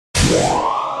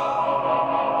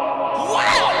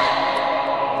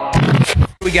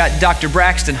We got Dr.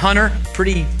 Braxton Hunter,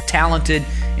 pretty talented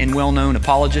and well-known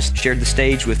apologist. Shared the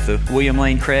stage with the William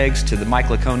Lane Craigs, to the Mike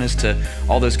Laconas, to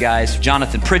all those guys.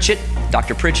 Jonathan Pritchett,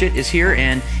 Dr. Pritchett is here,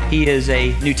 and he is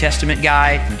a New Testament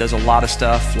guy and does a lot of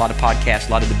stuff, a lot of podcasts,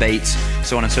 a lot of debates,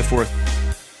 so on and so forth.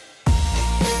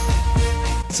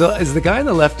 So is the guy on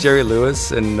the left Jerry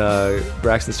Lewis, and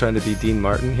Braxton's trying to be Dean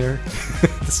Martin here?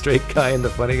 The straight guy and the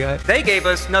funny guy? They gave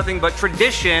us nothing but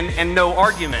tradition and no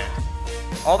argument.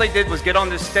 All they did was get on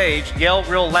this stage, yell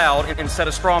real loud, and set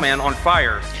a straw man on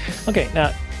fire. Okay,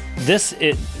 now,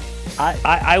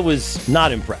 I was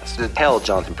not impressed. Hell,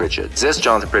 Jonathan Pritchett. This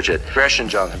Jonathan Pritchett. Christian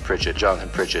Jonathan Pritchett. Jonathan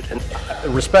Pritchett. And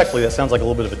respectfully, that sounds like a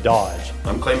little bit of a dodge.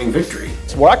 I'm claiming victory.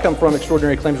 Where I come from,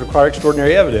 extraordinary claims require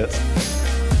extraordinary evidence.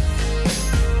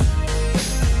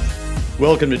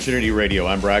 Welcome to Trinity Radio.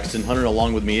 I'm Braxton Hunter, and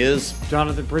along with me is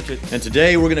Jonathan Pritchett. And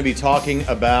today we're going to be talking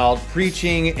about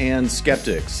preaching and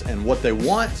skeptics and what they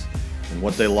want and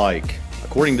what they like,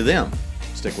 according to them.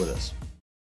 Stick with us.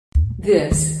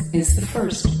 This is the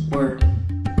first word.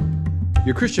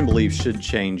 Your Christian beliefs should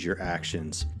change your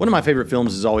actions. One of my favorite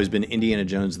films has always been Indiana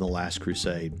Jones and the Last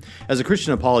Crusade. As a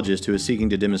Christian apologist who is seeking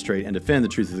to demonstrate and defend the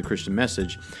truth of the Christian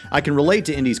message, I can relate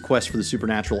to Indy's quest for the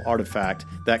supernatural artifact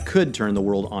that could turn the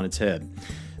world on its head.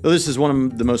 Though this is one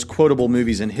of the most quotable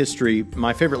movies in history,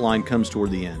 my favorite line comes toward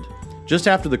the end. Just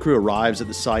after the crew arrives at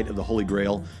the site of the Holy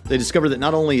Grail, they discover that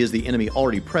not only is the enemy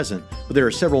already present, but there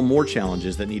are several more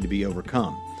challenges that need to be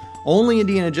overcome. Only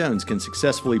Indiana Jones can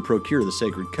successfully procure the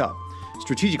sacred cup.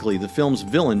 Strategically, the film's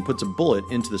villain puts a bullet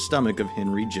into the stomach of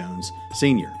Henry Jones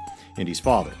Sr., Indy's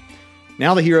father.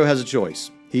 Now the hero has a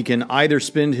choice. He can either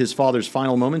spend his father's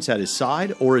final moments at his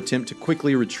side or attempt to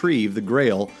quickly retrieve the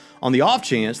Grail on the off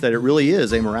chance that it really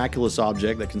is a miraculous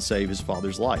object that can save his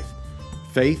father's life.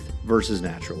 Faith versus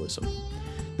naturalism.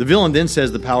 The villain then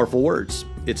says the powerful words,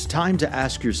 "It's time to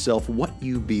ask yourself what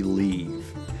you believe."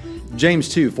 James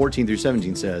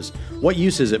 2:14-17 says, "What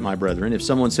use is it, my brethren, if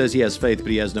someone says he has faith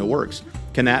but he has no works?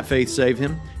 Can that faith save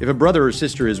him? If a brother or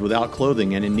sister is without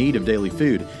clothing and in need of daily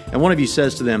food, and one of you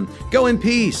says to them, 'Go in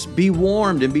peace, be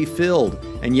warmed and be filled,'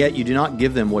 and yet you do not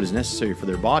give them what is necessary for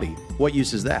their body, what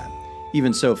use is that?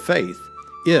 Even so, faith,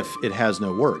 if it has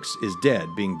no works, is dead,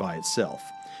 being by itself."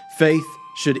 Faith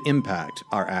should impact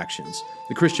our actions.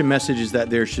 The Christian message is that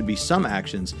there should be some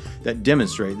actions that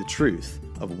demonstrate the truth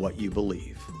of what you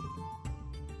believe.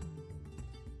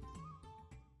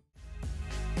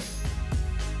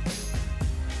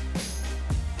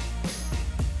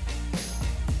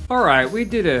 All right, we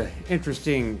did an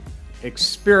interesting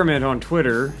experiment on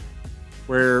Twitter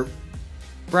where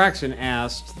Braxton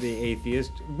asked the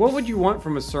atheist, "What would you want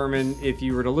from a sermon if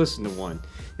you were to listen to one?"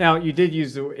 Now, you did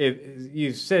use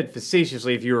you said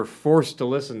facetiously if you were forced to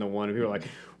listen to one, and people were like,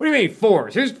 "What do you mean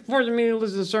forced? Who's forcing me to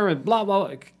listen to a sermon?" Blah, blah,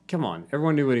 blah. Come on,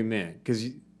 everyone knew what he meant, because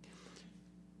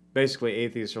basically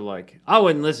atheists are like, "I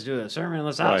wouldn't listen to a sermon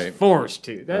unless I was forced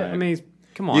to." I mean,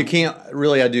 come on. You can't,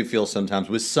 really, I do feel sometimes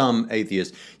with some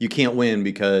atheists, you can't win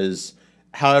because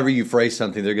however you phrase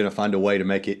something, they're going to find a way to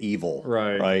make it evil.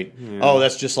 Right? Yeah. Oh,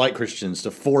 that's just like Christians,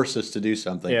 to force us to do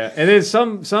something. Yeah, and then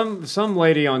some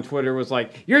lady on Twitter was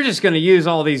like, "You're just going to use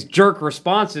all these jerk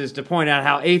responses to point out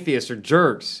how atheists are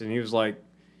jerks." And he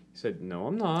said, "No,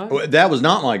 I'm not." That was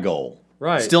not my goal.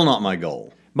 Right. Still not my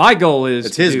goal. My goal is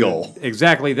it's his goal.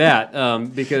 Exactly that.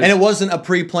 Because and it wasn't a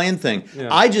pre-planned thing. Yeah.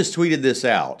 I just tweeted this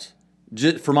out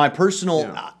for my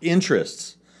personal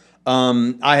interests.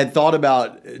 I had thought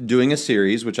about doing a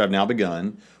series, which I've now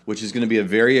begun, which is going to be a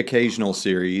very occasional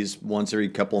series, once every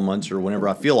couple of months or whenever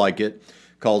I feel like it,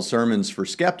 called Sermons for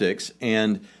Skeptics.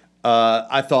 And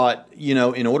I thought,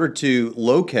 in order to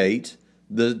locate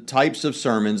the types of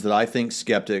sermons that I think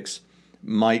skeptics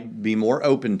might be more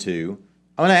open to,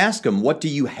 I'm going to ask them, what do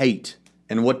you hate?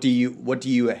 And what do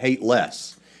you hate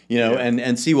less?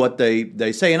 And see what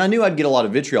they say. And I knew I'd get a lot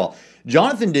of vitriol.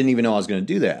 Jonathan didn't even know I was going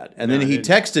to do that. And then he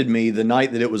texted me the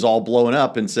night that it was all blowing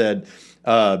up and said,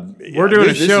 we're doing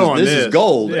a show on this. This is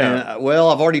gold. Yeah. And,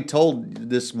 I've already told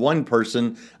this one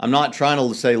person, I'm not trying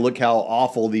to say, look how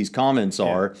awful these comments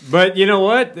are. But you know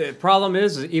what? The problem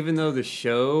is even though the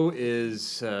show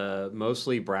is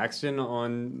mostly Braxton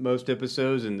on most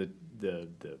episodes and the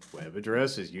web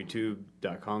address is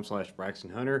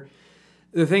youtube.com/Braxton Hunter,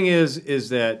 the thing is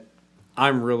that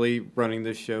I'm really running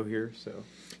this show here, so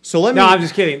No, I'm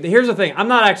just kidding. Here's the thing. I'm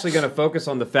not actually going to focus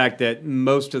on the fact that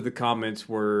most of the comments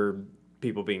were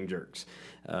people being jerks.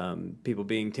 People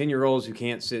being 10-year-olds who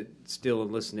can't sit still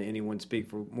and listen to anyone speak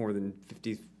for more than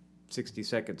 50, 60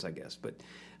 seconds, I guess. But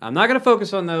I'm not going to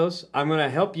focus on those. I'm going to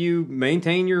help you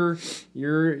maintain your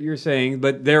saying.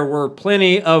 But there were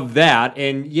plenty of that,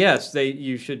 and yes,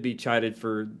 you should be chided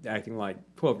for acting like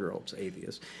 12-year-olds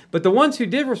atheists. But the ones who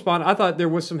did respond, I thought there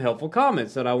was some helpful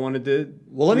comments that I wanted to.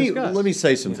 Well, discuss. let me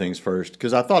say some things first,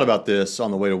 because I thought about this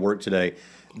on the way to work today.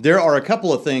 There are a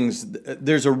couple of things.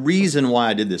 There's a reason why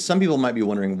I did this. Some people might be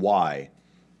wondering why,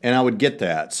 and I would get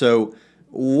that. So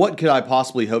what could I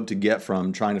possibly hope to get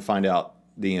from trying to find out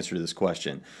the answer to this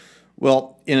question?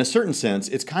 Well, in a certain sense,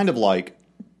 it's kind of like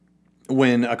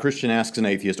when a Christian asks an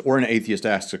atheist or an atheist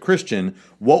asks a Christian,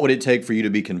 what would it take for you to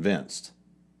be convinced?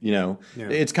 You know,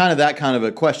 It's kind of that kind of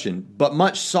a question, but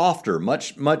much softer,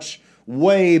 much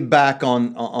way back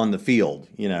on the field.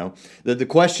 You know, the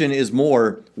question is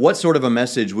more, what sort of a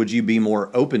message would you be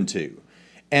more open to?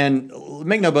 And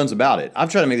make no bones about it, I've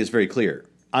tried to make this very clear.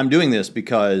 I'm doing this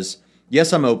because,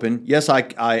 yes, I'm open. Yes,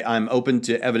 I'm open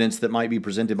to evidence that might be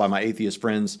presented by my atheist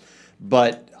friends,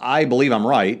 but I believe I'm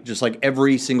right, just like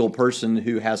every single person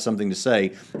who has something to say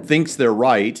thinks they're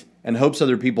right and hopes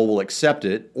other people will accept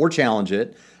it or challenge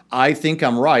it. I think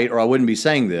I'm right, or I wouldn't be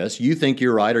saying this. You think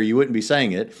you're right, or you wouldn't be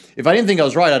saying it. If I didn't think I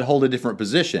was right, I'd hold a different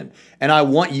position. And I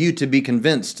want you to be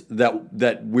convinced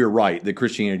that we're right, that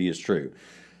Christianity is true.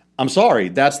 I'm sorry,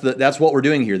 that's what we're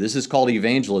doing here. This is called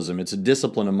evangelism. It's a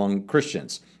discipline among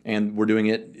Christians, and we're doing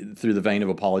it through the vein of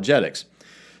apologetics.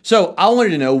 So I wanted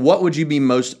to know, what would you be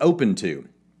most open to?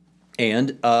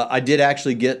 And I did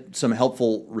actually get some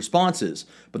helpful responses,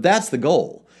 but that's the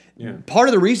goal. Yeah. Part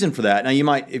of the reason for that,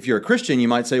 now if you're a Christian, you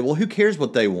might say, well, who cares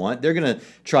what they want? They're going to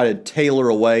try to tailor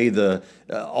away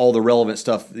all the relevant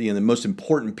stuff, the most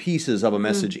important pieces of a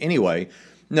message anyway.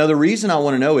 Now, the reason I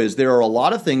want to know is there are a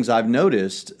lot of things I've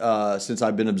noticed since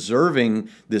I've been observing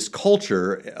this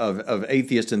culture of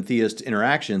atheist and theist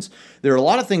interactions. There are a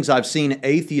lot of things I've seen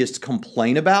atheists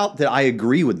complain about that I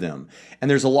agree with them.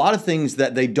 And there's a lot of things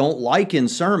that they don't like in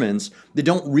sermons that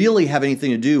don't really have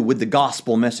anything to do with the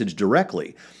gospel message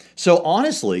directly. So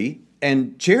honestly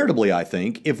and charitably, I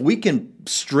think, if we can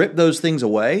strip those things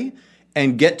away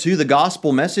and get to the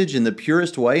gospel message in the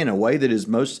purest way, in a way that is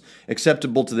most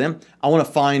acceptable to them, I want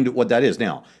to find what that is.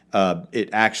 Now, it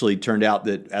actually turned out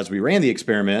that as we ran the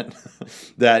experiment,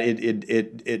 that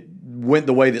it went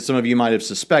the way that some of you might have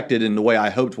suspected, and the way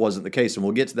I hoped wasn't the case, and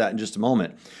we'll get to that in just a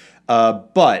moment.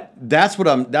 But that's what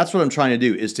I'm trying to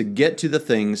do, is to get to the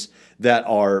things that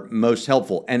are most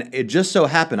helpful. And it just so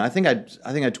happened, I think I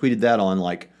tweeted that on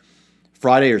like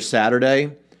Friday or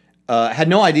Saturday. Had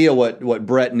no idea what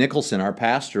Brett Nicholson, our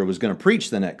pastor, was going to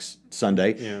preach the next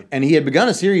Sunday. Yeah. And he had begun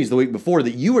a series the week before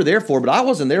that you were there for, but I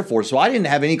wasn't there for, so I didn't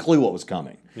have any clue what was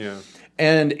coming. Yeah.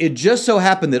 And it just so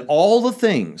happened that all the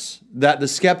things that the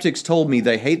skeptics told me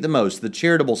they hate the most, the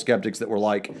charitable skeptics that were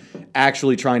like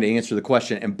actually trying to answer the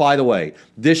question, and by the way,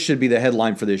 this should be the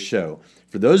headline for this show.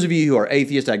 For those of you who are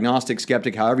atheist, agnostic,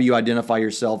 skeptic, however you identify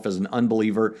yourself as an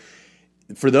unbeliever,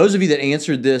 for those of you that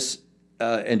answered this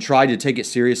and tried to take it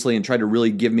seriously and tried to really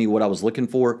give me what I was looking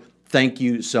for, thank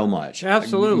you so much.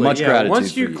 Absolutely. Much gratitude.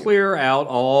 Once you clear out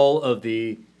all of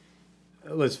the,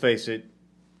 let's face it,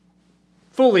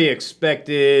 fully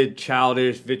expected,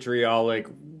 childish, vitriolic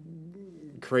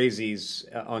crazies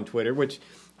on Twitter, which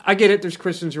I get it. There's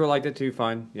Christians who are like that too.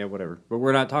 Fine. Yeah, whatever. But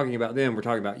we're not talking about them. We're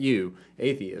talking about you,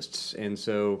 atheists. And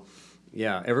so,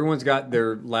 yeah, everyone's got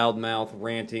their loudmouth,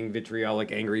 ranting,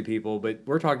 vitriolic, angry people, but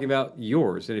we're talking about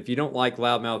yours. And if you don't like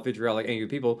loudmouth, vitriolic, angry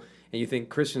people, and you think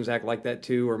Christians act like that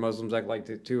too, or Muslims act like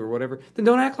that too, or whatever, then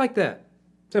don't act like that.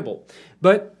 Simple.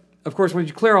 But, of course, when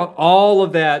you clear out all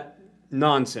of that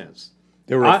nonsense,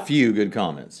 there were a few good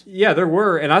comments. Yeah, there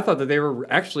were, and I thought that they were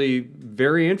actually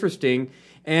very interesting.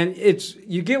 And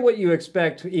you get what you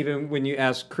expect even when you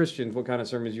ask Christians what kind of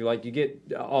sermons you like. You get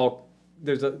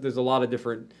there's a lot of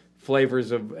different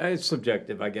flavors of, it's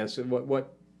subjective, I guess,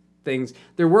 what things.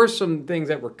 There were some things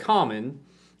that were common,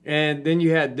 and then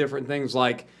you had different things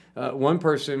like one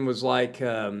person was like,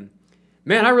 man,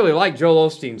 I really like Joel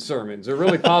Osteen's sermons. They're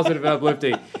really positive and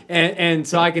uplifting. And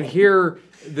so I can hear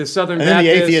the Southern Baptists. And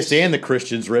the atheists and the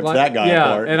Christians ripped that guy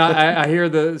apart. Yeah, and I hear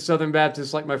the Southern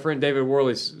Baptists, like my friend David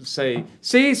Worley, say,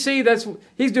 see,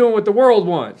 he's doing what the world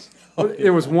wants.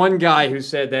 There was one guy who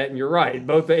said that, and you're right.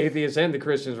 Both the atheists and the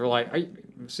Christians were like, are you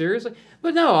seriously?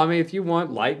 But no, I mean, if you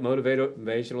want light,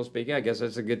 motivational speaking, I guess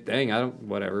that's a good thing.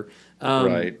 Whatever.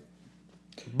 Right.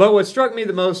 But what struck me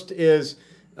the most is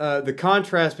the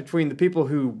contrast between the people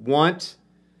who want,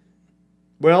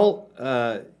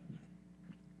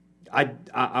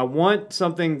 I want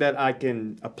something that I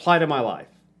can apply to my life.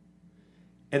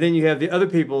 And then you have the other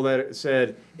people that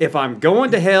said, if I'm going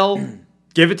to hell,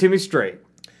 give it to me straight.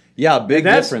 Yeah, big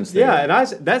that's, difference there. Yeah,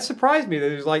 and that surprised me.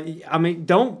 That it was like, I mean,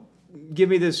 don't give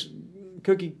me this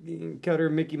cookie cutter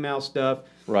Mickey Mouse stuff.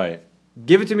 Right.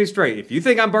 Give it to me straight. If you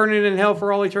think I'm burning in hell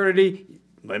for all eternity,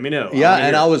 let me know. Yeah,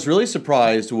 and I was really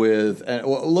surprised with.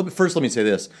 First, let me say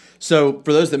this. So,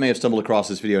 for those that may have stumbled across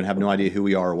this video and have no idea who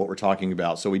we are or what we're talking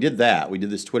about, so we did that. We did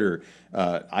this Twitter.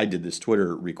 I did this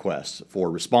Twitter request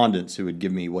for respondents who would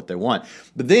give me what they want.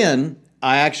 But then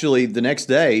I actually the next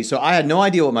day. So I had no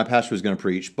idea what my pastor was going to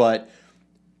preach, but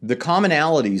the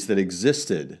commonalities that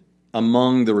existed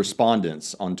among the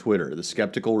respondents on Twitter, the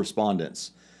skeptical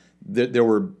respondents, there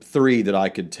were three that I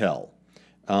could tell.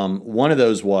 One of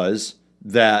those was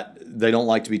that they don't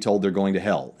like to be told they're going to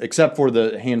hell, except for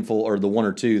the handful or the one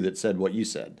or two that said what you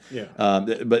said. Yeah.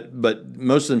 But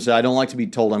most of them said, I don't like to be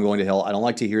told I'm going to hell. I don't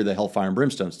like to hear the hellfire and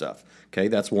brimstone stuff. Okay,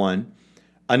 that's one.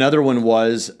 Another one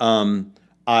was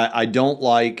I don't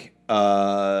like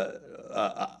I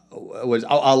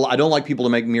don't like people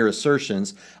to make mere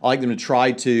assertions. I like them to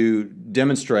try to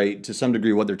demonstrate to some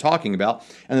degree what they're talking about.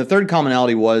 And the third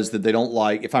commonality was that they don't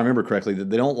like, if I remember correctly,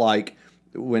 that they don't like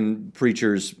when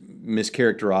preachers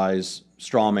mischaracterize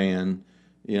straw man,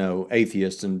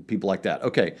 atheists and people like that.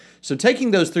 Okay, so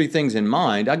taking those three things in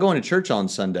mind, I go into church on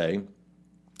Sunday,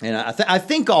 and I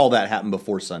think all that happened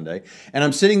before Sunday, and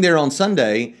I'm sitting there on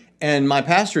Sunday, and my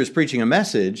pastor is preaching a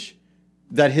message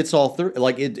that hits all three,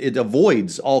 like it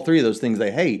avoids all three of those things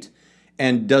they hate,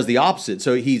 and does the opposite.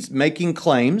 So he's making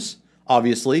claims.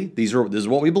 Obviously, this is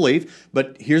what we believe,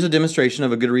 but here's a demonstration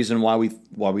of a good reason why we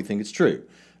think it's true.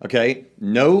 Okay,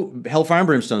 no hellfire and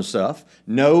brimstone stuff,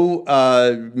 no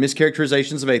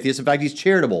mischaracterizations of atheists. In fact, he's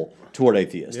charitable toward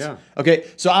atheists. Yeah. Okay,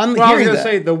 so I'm Well, I was hearing going to that.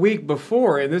 say the week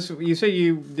before, and this you say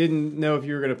you didn't know if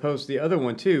you were going to post the other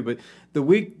one too, but the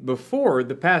week before,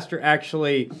 the pastor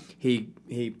actually he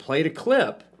played a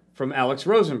clip from Alex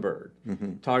Rosenberg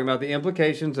talking about the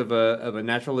implications of a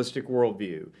naturalistic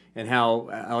worldview and how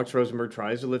Alex Rosenberg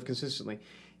tries to live consistently.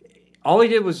 All he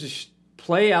did was just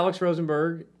play Alex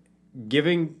Rosenberg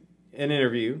giving an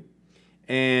interview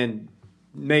and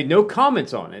made no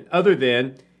comments on it other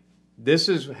than this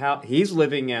is how he's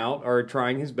living out or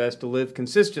trying his best to live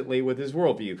consistently with his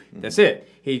worldview. That's it.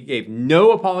 He gave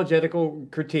no apologetical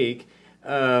critique.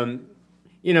 One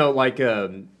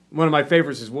of my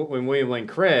favorites is when William Lane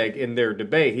Craig, in their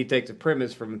debate, he takes a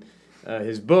premise from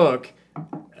his book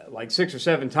like 6 or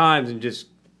 7 times and just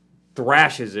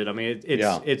thrashes it. I mean,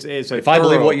 it's a if I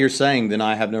believe what you're saying, then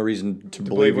I have no reason to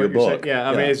believe your book.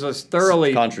 I mean, it's just thoroughly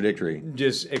it's contradictory.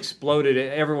 Just exploded.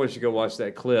 Everyone should go watch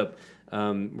that clip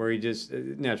where he just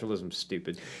naturalism's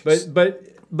stupid.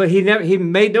 But he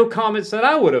made no comments that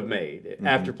I would have made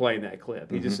after playing that clip.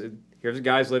 He just said, here's a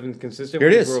guy's living consistent. Here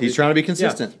with it his is. worldview. He's trying to be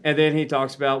consistent. Yeah. And then he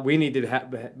talks about we need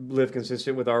to live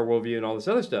consistent with our worldview and all this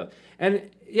other stuff. And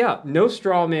no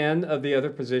straw man of the other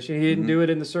position. He didn't do it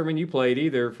in the sermon you played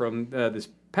either from this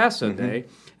past Sunday.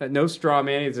 No straw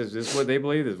man. He says, this is what they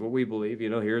believe, this is what we believe.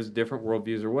 Here's different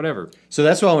worldviews or whatever. So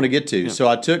that's what I want to get to. Yeah. So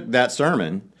I took that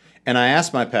sermon and I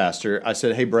asked my pastor, I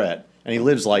said, hey, Brett, and he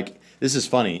lives this is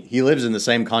funny. He lives in the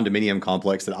same condominium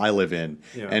complex that I live in,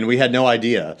 and we had no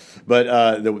idea,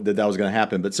 but that was going to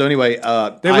happen. But so anyway,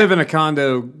 they live in a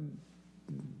condo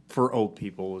for old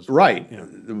people, right?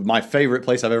 My favorite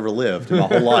place I've ever lived in my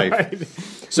whole life. Right.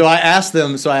 So I asked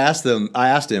him,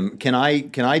 can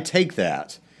I take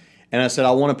that? And I said,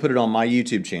 I want to put it on my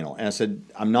YouTube channel. And I said,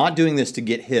 I'm not doing this to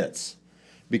get hits.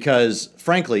 Because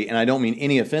frankly, and I don't mean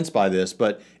any offense by this,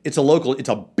 but it's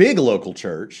a big local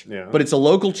church, but it's a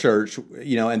local church,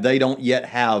 and they don't yet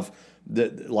have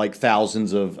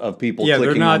thousands of people. Yeah,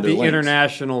 clicking they're not on their the links.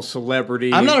 International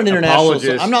celebrity. I'm not an international.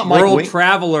 Apologist, I'm not world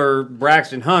traveler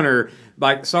Braxton Hunter.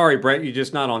 Sorry, Brett, you're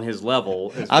just not on his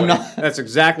level. I'm not. That's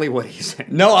exactly what he's saying.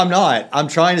 No, I'm not. I'm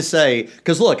trying to say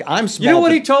because look, I'm small. You know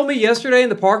what he told me yesterday in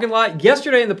the parking lot?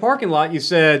 Yesterday in the parking lot, you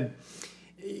said,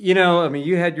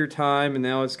 you had your time, and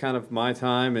now it's kind of my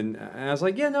time. And I was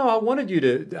like, I wanted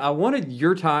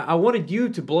your time. I wanted you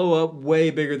to blow up way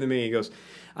bigger than me. He goes,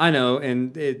 I know,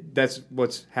 and that's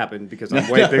what's happened because I'm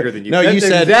way bigger than you. No, that's you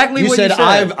said exactly what you said.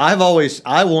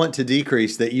 I want to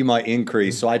decrease that you might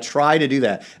increase, so I try to do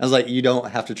that. I was like, you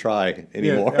don't have to try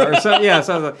anymore. So I was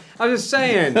like, I'm just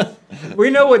saying,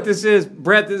 we know what this is,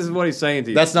 Brett. This is what he's saying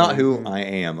to you. That's not who I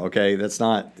am. Okay, that's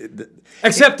not.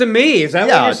 Except to me, is that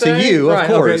what you're saying? To you, of right,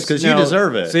 course, because you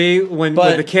deserve it. See, when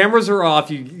the cameras are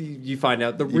off, you find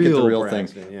out the real thing.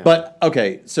 Yeah. But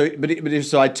okay,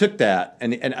 so I took that,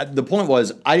 and the point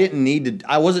was I didn't need to.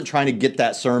 I wasn't trying to get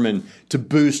that sermon to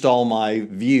boost all my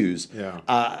views. Yeah.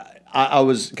 I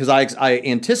was because I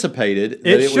anticipated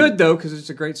that It should would, though, because it's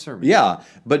a great sermon. yeah,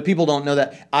 but people don't know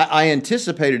that. I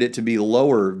anticipated it to be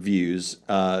lower views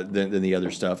than the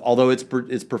other stuff, although it's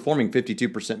performing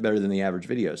 52% better than the average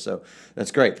video, so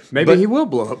that's great. Maybe he will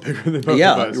blow up bigger than both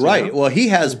Yeah, of us. right. You know? Well, he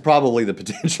has probably the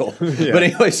potential. But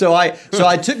anyway, so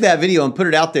I took that video and put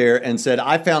it out there and said,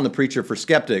 I found the preacher for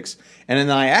skeptics. And then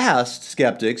I asked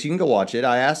skeptics, you can go watch it.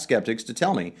 I asked skeptics to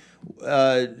tell me,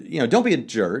 don't be a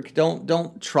jerk.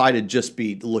 Don't try to just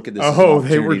look at this as an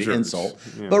opportunity to insult,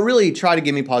 but really try to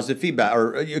give me positive feedback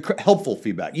or helpful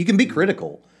feedback. You can be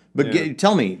critical, but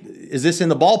tell me, is this in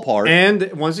the ballpark?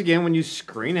 And once again, when you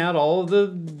screen out all of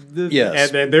the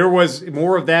yes, and there was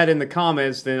more of that in the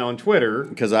comments than on Twitter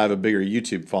because I have a bigger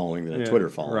YouTube following than a Twitter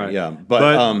following. Right. Yeah, but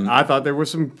I thought there were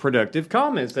some productive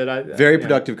comments very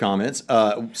productive comments.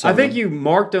 I think you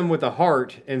marked them with a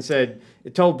heart and said.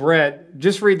 It told Brett,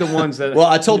 just read the ones that... Well,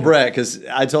 I told Brett, because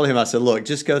I told him, I said, look,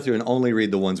 just go through and only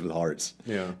read the ones with hearts.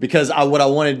 Yeah. Because what I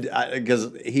wanted,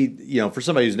 because he, for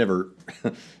somebody who's never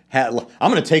had,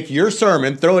 I'm going to take your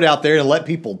sermon, throw it out there, and let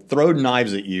people throw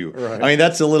knives at you. Right. I mean,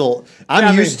 that's a little,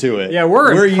 I'm used to it. Yeah,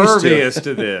 we're impervious used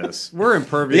to this. We're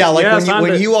impervious. Yeah, like yes,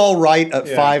 when you all write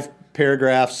 5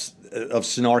 paragraphs of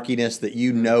snarkiness that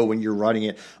when you're writing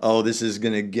it, oh, this is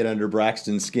going to get under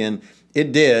Braxton's skin.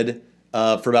 It did.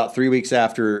 For about 3 weeks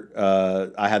after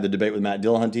I had the debate with Matt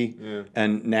Dillahunty,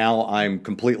 and now I'm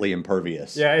completely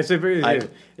impervious. Yeah,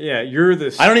 you're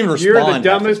the I don't even respond. You're the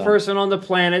dumbest person on the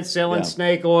planet selling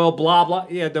snake oil, blah blah.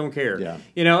 Yeah, don't care.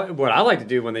 Yeah. What I like to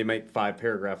do when they make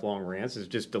 5-paragraph long rants is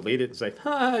just delete it and say,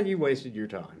 you wasted your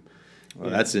time. Well,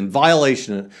 that's in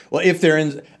violation. If they're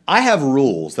in, I have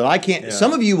rules that I can't. Yeah.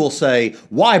 Some of you will say,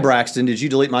 "Why, Braxton, did you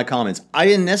delete my comments?" I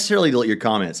didn't necessarily delete your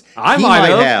comments. I might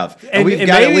have. And we've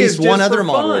got at least one other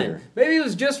moderator. Maybe it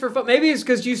was just for fun. Maybe it's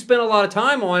because you spent a lot of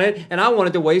time on it, and I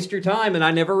wanted to waste your time, and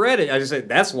I never read it. I just said,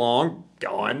 "That's long."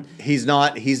 Gone. He's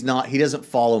not. He doesn't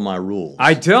follow my rules.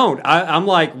 I don't. I'm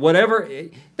like whatever.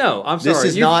 No, I'm sorry. This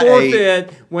is you not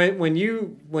forfeit when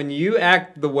you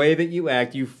act the way that you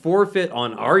act. You forfeit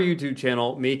on our YouTube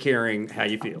channel me caring how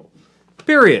you feel.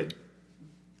 Period.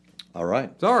 All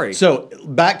right. Sorry. So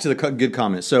back to the good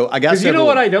comments. So I got. Because you know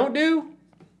what I don't do?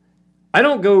 I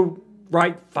don't go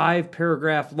write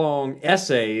 5-paragraph long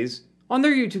essays on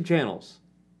their YouTube channels.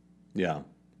 Yeah.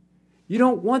 You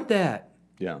don't want that.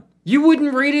 Yeah. You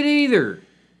wouldn't read it either.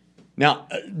 Now,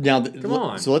 come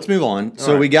on. So let's move on. All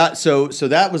so right. we got so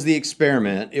that was the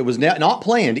experiment. It was not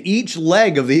planned. Each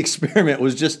leg of the experiment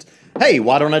was just, hey,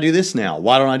 why don't I do this now?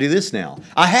 Why don't I do this now?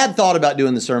 I had thought about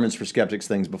doing the Sermons for Skeptics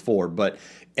things before,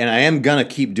 and I am gonna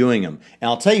keep doing them. And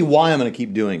I'll tell you why I'm gonna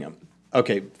keep doing them.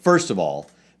 Okay, first of all,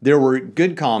 there were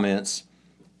good comments.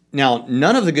 Now,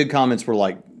 none of the good comments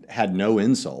had no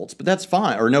insults, but that's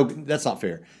fine. Or no, that's not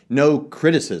fair. No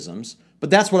criticisms. But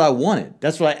that's what I wanted.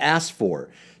 That's what I asked for.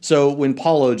 So when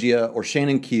Paulogia or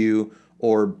Shannon Q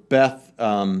or Beth,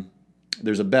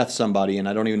 there's a Beth somebody, and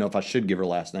I don't even know if I should give her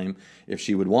last name if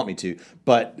she would want me to.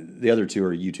 But the other two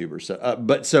are YouTubers.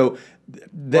 So,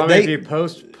 if you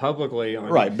post publicly on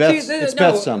right, it's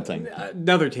Beth something.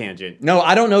 Another tangent. No,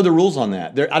 I don't know the rules on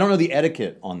that. I don't know the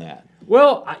etiquette on that.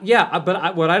 Well, yeah,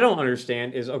 but what I don't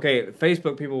understand is, okay,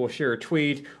 Facebook people will share a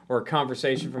tweet or a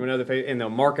conversation from another Facebook, and they'll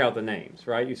mark out the names,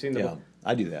 right? You've seen them? Yeah,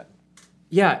 I do that.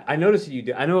 Yeah, I noticed that you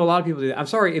do. I know a lot of people do that. I'm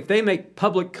sorry, if they make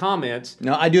public comments...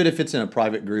 No, I do it if it's in a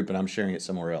private group and I'm sharing it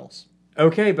somewhere else.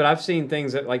 Okay, but I've seen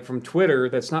things that, from Twitter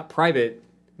that's not private.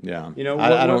 Yeah.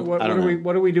 What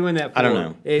are we doing that for? I don't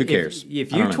know. Who cares?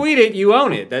 If you tweet it, you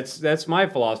own it. That's my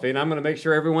philosophy, and I'm going to make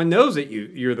sure everyone knows that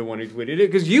you're the one who tweeted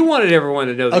it because you wanted everyone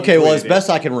to know that okay, you tweeted well, as best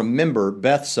I can remember,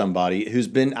 Beth somebody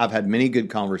I've had many good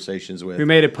conversations with. Who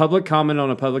made a public comment on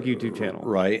a public YouTube channel.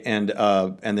 Right, and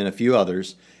then a few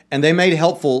others. And they made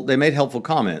helpful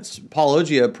comments.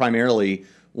 Paulogia primarily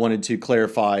wanted to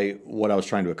clarify what I was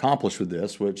trying to accomplish with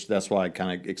this, which that's why I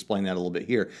kind of explained that a little bit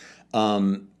here.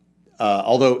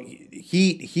 Although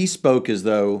he spoke as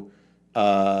though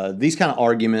these kind of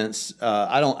arguments,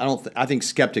 I think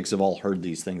skeptics have all heard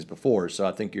these things before, so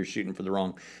I think you're shooting for the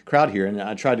wrong crowd here. And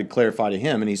I tried to clarify to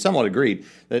him, and he somewhat agreed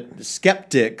that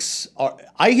skeptics are.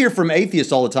 I hear from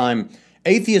atheists all the time.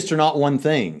 Atheists are not one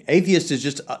thing. Atheist is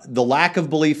just the lack of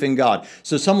belief in God.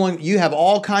 So you have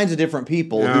all kinds of different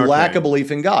people who lack a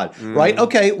belief in God, right?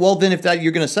 Okay, well then if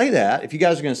you're going to say that, if you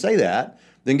guys are going to say that,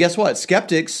 then guess what?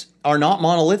 Skeptics are not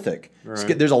monolithic.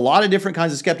 Right. There's a lot of different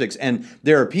kinds of skeptics, and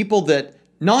there are people that,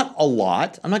 not a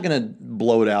lot, I'm not going to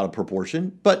blow it out of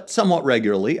proportion, but somewhat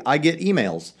regularly, I get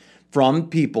emails from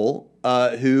people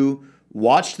who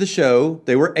watched the show,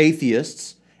 they were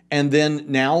atheists, and then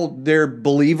now they're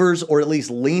believers, or at least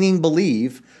leaning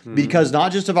believe, because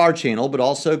not just of our channel, but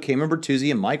also Cameron Bertuzzi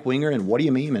and Mike Winger and What Do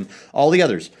You Meme and all the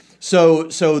others. So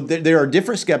there are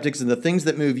different skeptics, and the things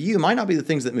that move you might not be the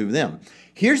things that move them.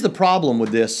 Here's the problem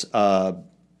with this.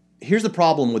 Here's the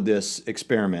problem with this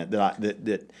experiment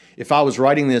that if I was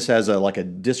writing this as like a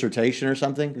dissertation or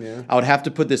something, I would have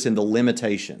to put this into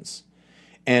limitations,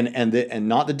 and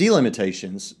not the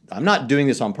delimitations. I'm not doing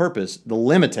this on purpose. The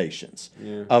limitations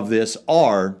of this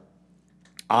are,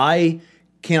 I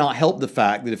cannot help the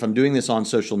fact that if I'm doing this on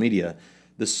social media,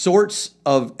 the sorts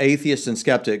of atheists and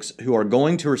skeptics who are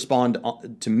going to respond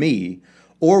to me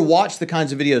or watch the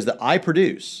kinds of videos that I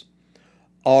produce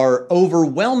are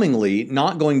overwhelmingly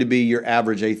not going to be your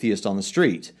average atheist on the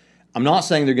street. I'm not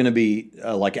saying they're going to be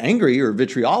like angry or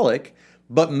vitriolic,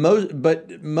 but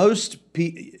most of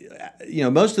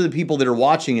the people that are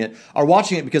watching it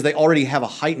because they already have a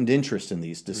heightened interest in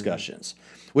these discussions,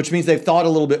 which means they've thought a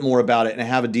little bit more about it and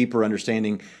have a deeper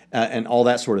understanding and all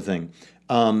that sort of thing.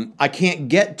 I can't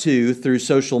get to, through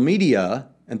social media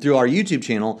and through our YouTube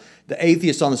channel, the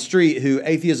atheists on the street who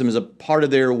atheism is a part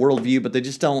of their worldview, but they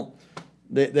just don't.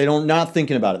 They don't not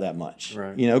thinking about it that much,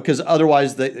 right? Because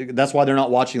otherwise, that's why they're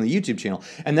not watching the YouTube channel.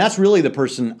 And that's really the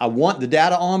person I want the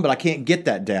data on, but I can't get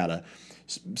that data.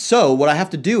 So what I have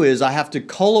to do is I have to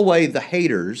cull away the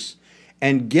haters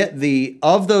and get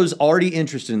of those already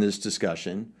interested in this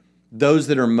discussion, those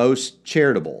that are most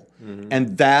charitable.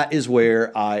 And that is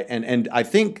where and I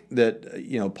think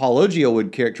that Paul Ogio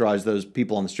would characterize those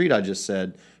people on the street I just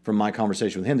said from my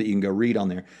conversation with him that you can go read on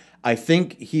there. I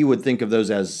think he would think of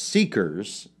those as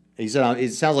seekers. He said,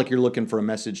 it sounds like you're looking for a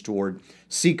message toward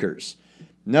seekers.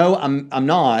 No, I'm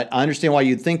not. I understand why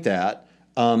you'd think that.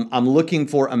 I'm looking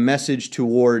for a message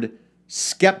toward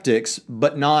skeptics,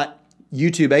 but not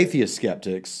YouTube atheist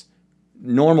skeptics,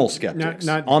 normal skeptics,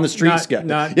 not on the street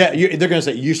skeptics. They're going to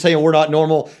say, you're saying we're not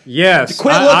normal? Yes.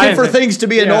 Quit looking for things to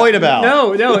be annoyed about.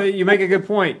 No, you make a good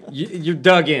point. You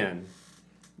dug in.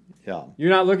 Yeah. You're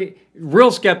not looking.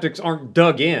 Real skeptics aren't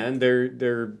dug in.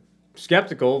 They're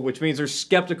skeptical, which means they're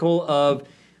skeptical of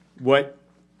what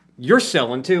you're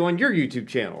selling to on your YouTube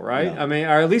channel, right? Yeah. I mean,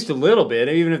 or at least a little bit.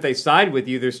 Even if they side with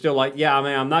you, they're still like, yeah, I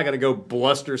mean, I'm not going to go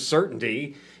bluster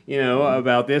certainty,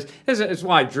 about this. That's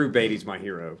why Drew Beatty's my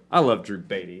hero. I love Drew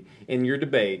Beatty. In your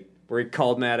debate, where he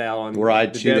called Matt out on where I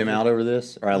chewed him out over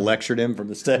this, or I lectured him from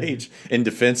the stage in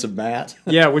defense of Matt.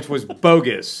 Yeah, which was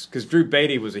bogus, because Drew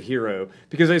Beatty was a hero.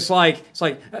 Because it's like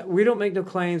we don't make no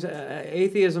claims.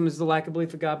 Atheism is the lack of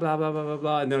belief of God. Blah blah blah blah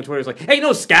blah. And then on Twitter's like, "Ain't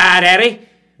no sky daddy.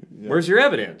 Yeah. Where's your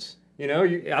evidence?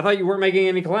 I thought you weren't making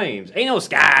any claims. Ain't no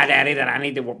sky daddy that I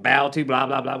need to bow to. Blah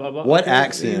blah blah blah blah." What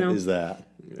accent is that?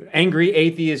 Angry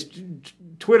atheist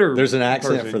Twitter. There's an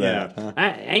accent person, for that. Yeah. Huh?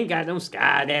 I ain't got no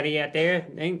sky daddy out there.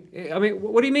 I mean,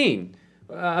 what do you mean?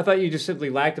 I thought you just simply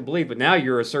lacked a belief, but now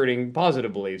you're asserting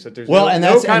positive beliefs that there's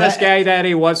no kind of sky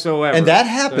daddy whatsoever. And that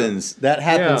happens. So, that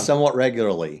happens somewhat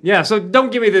regularly. Yeah. So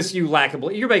don't give me this. You lack a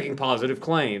belief. You're making positive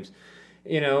claims.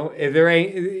 If there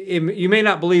ain't, you may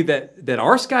not believe that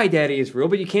our sky daddy is real,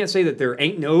 but you can't say that there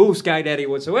ain't no sky daddy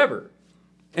whatsoever.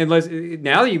 Unless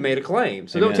now that you made a claim,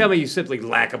 so don't tell me you simply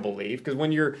lack a belief. Because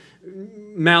when you're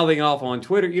mouthing off on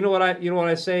Twitter, you know what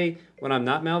I say when I'm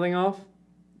not mouthing off?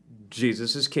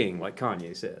 Jesus is king, like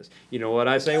Kanye says. You know what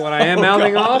I say when I am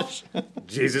mouthing off?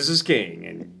 Jesus is king,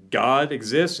 and God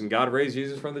exists, and God raised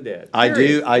Jesus from the dead. I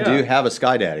do have a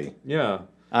sky daddy. Yeah.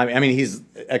 I mean, he's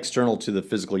external to the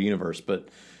physical universe, but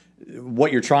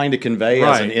what you're trying to convey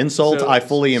as an insult, I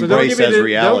fully embrace as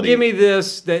reality. Don't give me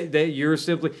this that you're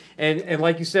simply and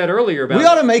like you said earlier about. We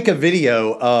ought to make a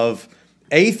video of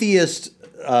atheist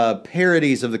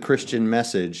parodies of the Christian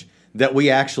message that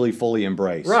we actually fully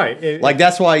embrace. Right. Like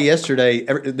that's why yesterday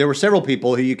there were several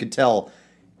people who you could tell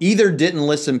either didn't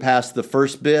listen past the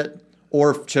first bit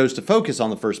or chose to focus on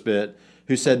the first bit,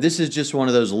 who said this is just one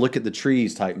of those look at the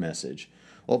trees type message.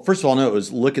 Well, first of all, no, it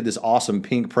was look at this awesome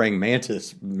pink praying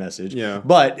mantis message. Yeah.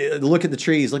 But look at the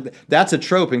trees. That's a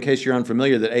trope, in case you're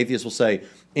unfamiliar, that atheists will say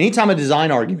anytime a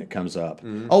design argument comes up,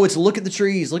 oh, it's look at the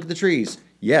trees, look at the trees.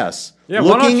 Yes. Yeah,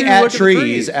 looking at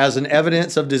trees as an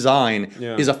evidence of design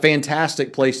is a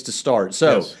fantastic place to start.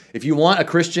 So if you want a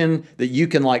Christian that you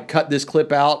can cut this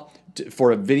clip out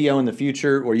for a video in the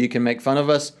future where you can make fun of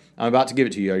us, I'm about to give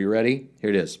it to you. Are you ready?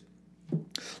 Here it is.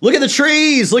 Look at the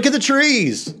trees! Look at the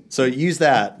trees! So use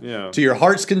that to your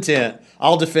heart's content.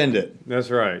 I'll defend it. That's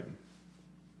right.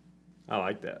 I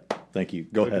like that. Thank you.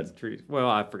 Go ahead. At the trees. Well,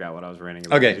 I forgot what I was ranting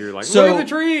about. Okay. You're like, so, look at the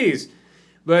trees!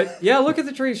 But yeah, look at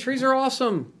the trees. Trees are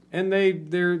awesome. And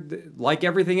they're like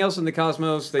everything else in the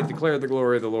cosmos. They declare the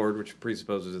glory of the Lord, which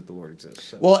presupposes that the Lord exists.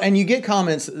 So. Well, and you get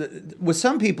comments with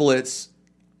some people. It's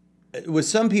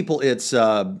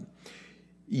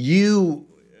you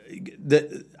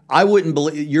that I wouldn't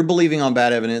believe you're believing on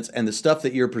bad evidence, and the stuff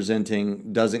that you're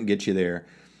presenting doesn't get you there.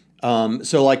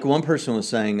 So like one person was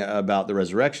saying about the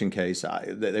resurrection case,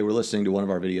 they were listening to one of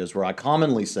our videos where I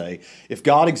commonly say, if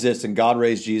God exists and God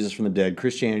raised Jesus from the dead,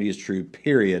 Christianity is true,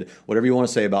 period. Whatever you want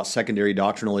to say about secondary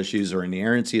doctrinal issues or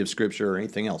inerrancy of Scripture or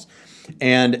anything else.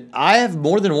 And I have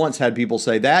more than once had people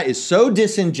say, that is so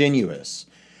disingenuous,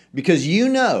 because you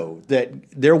know that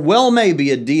there well may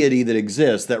be a deity that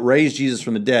exists that raised Jesus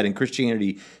from the dead, and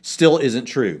Christianity still isn't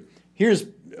true.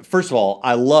 First of all,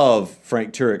 I love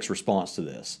Frank Turek's response to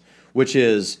this, which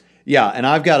is, yeah, and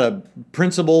I've got a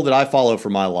principle that I follow for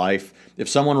my life. If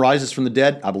someone rises from the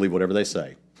dead, I believe whatever they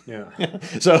say. Yeah.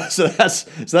 So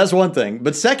that's one thing.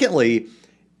 But secondly,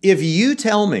 if you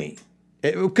tell me,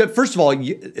 first of all,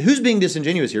 who's being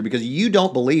disingenuous here? Because you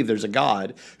don't believe there's a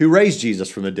God who raised Jesus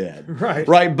from the dead. Right.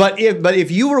 Right. But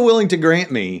if you were willing to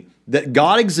grant me that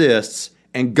God exists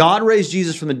and God raised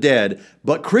Jesus from the dead,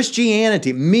 but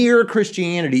Christianity, mere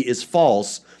Christianity, is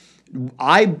false,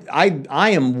 I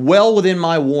am well within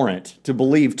my warrant to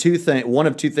believe one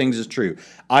of two things is true.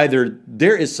 Either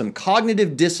there is some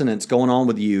cognitive dissonance going on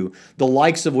with you, the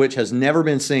likes of which has never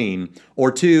been seen, or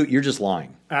two, you're just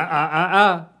lying.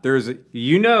 There's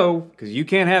because you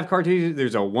can't have Cartesian,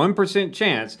 there's a 1%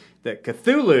 chance that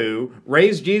Cthulhu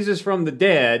raised Jesus from the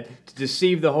dead to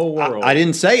deceive the whole world. I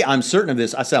didn't say I'm certain of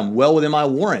this. I said I'm well within my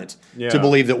warrant to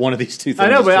believe that one of these two things I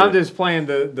know, is but true. I'm just playing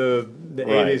the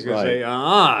atheist going to say,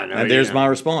 no. And there's my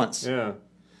response. Yeah.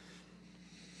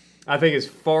 I think it's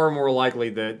far more likely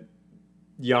that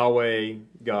Yahweh,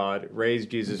 God,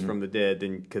 raised Jesus from the dead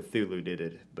than Cthulhu did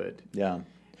it. But yeah.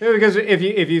 Because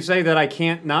if you say that I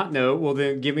can't not know, well,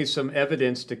 then give me some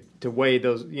evidence to weigh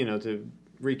those, to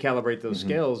recalibrate those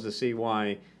scales to see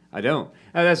why I don't.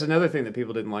 And that's another thing that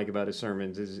people didn't like about his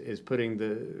sermons is putting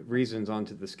the reasons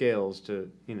onto the scales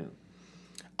to.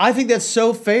 I think that's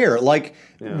so fair. Like,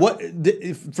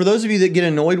 for those of you that get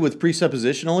annoyed with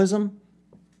presuppositionalism,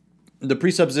 the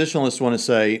presuppositionalists want to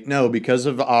say, no, because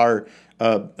of our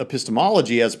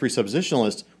epistemology as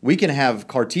presuppositionalists, we can have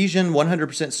Cartesian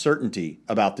 100% certainty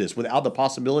about this without the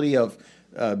possibility of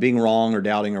being wrong or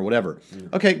doubting or whatever.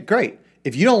 Okay, great.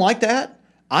 If you don't like that,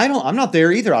 I'm not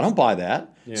there either. I don't buy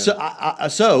that. Yeah.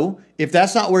 So if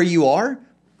that's not where you are,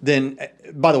 then,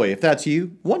 by the way, if that's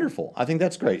you, wonderful. I think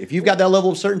that's great. If you've got that level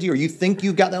of certainty, or you think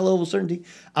you've got that level of certainty,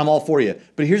 I'm all for you.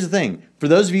 But here's the thing: for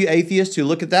those of you atheists who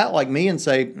look at that like me and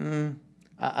say,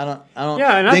 I don't.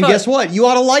 Yeah, then guess what? You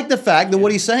ought to like the fact that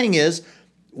what he's saying is,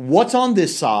 what's on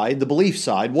this side, the belief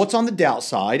side, what's on the doubt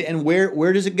side, and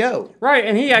where does it go? Right,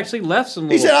 and he actually left some.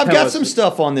 He said, "I've got some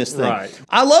stuff on this thing." Right.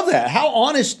 I love that. How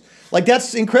honest! Like,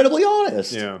 that's incredibly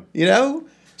honest. Yeah.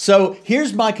 So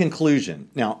here's my conclusion.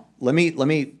 Now, let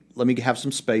me have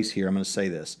some space here. I'm going to say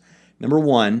this. Number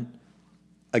one,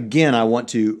 again, I want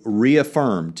to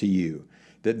reaffirm to you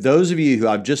that those of you who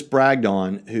I've just bragged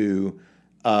on, who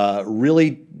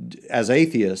really, as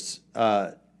atheists,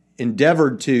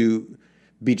 endeavored to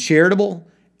be charitable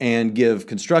and give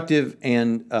constructive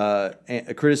and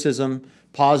criticism,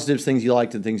 positives, things you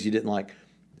liked and things you didn't like.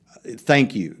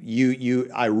 Thank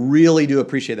you. I really do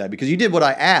appreciate that, because you did what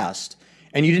I asked,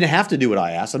 and you didn't have to do what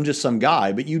I asked. I'm just some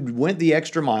guy, but you went the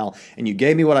extra mile and you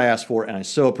gave me what I asked for, and I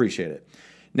so appreciate it.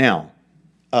 Now,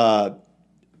 the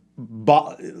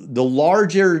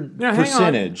larger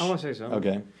percentage. I want to say something.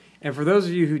 Okay. And for those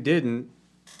of you who didn't,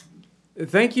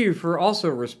 thank you for also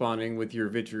responding with your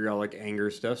vitriolic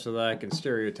anger stuff so that I can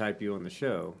stereotype you on the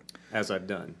show, as I've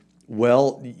done.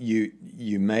 Well, you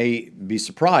may be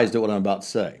surprised at what I'm about to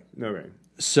say. Okay.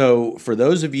 So for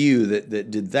those of you that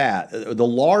did that, the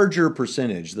larger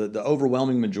percentage, the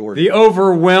overwhelming majority. The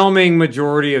overwhelming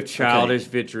majority of childish,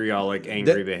 vitriolic,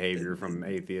 angry behavior from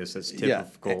atheists, that's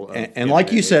typical. Yeah. And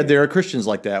like you said, there are Christians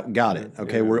like that. Got it.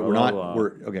 Okay, Yeah, we're not.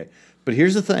 Okay. But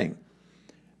here's the thing.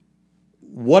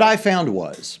 What I found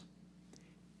was,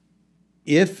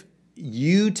 if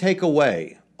you take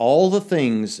away all the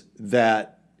things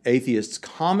that atheists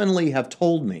commonly have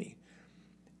told me,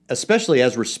 especially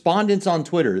as respondents on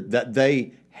Twitter, that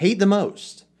they hate the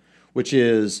most, which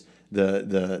is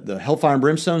the hellfire and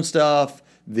brimstone stuff,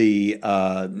 the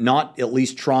not at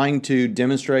least trying to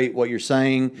demonstrate what you're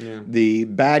saying, the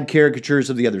bad caricatures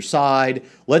of the other side.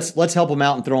 Let's help them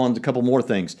out and throw on a couple more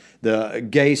things. The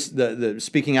gays, the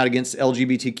speaking out against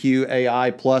LGBTQ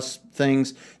AI plus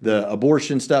things, the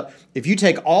abortion stuff. If you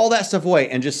take all that stuff away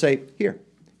and just say,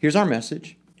 here's our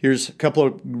message. Here's a couple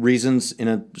of reasons in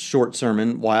a short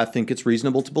sermon why I think it's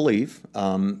reasonable to believe.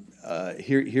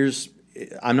 Here's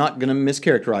I'm not going to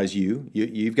mischaracterize you.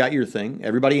 You've got your thing.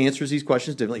 Everybody answers these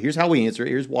questions differently. Here's how we answer it.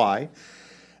 Here's why.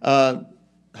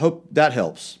 Hope that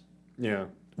helps. Yeah.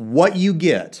 What you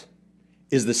get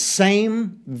is the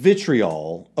same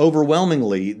vitriol,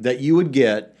 overwhelmingly, that you would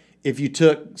get if you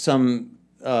took some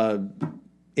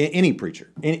any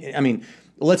preacher. I mean,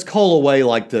 let's call away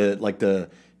like the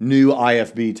new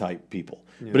IFB type people.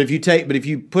 Yeah. But if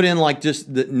you put in like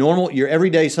just the normal, your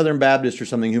everyday Southern Baptist or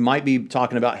something who might be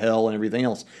talking about hell and everything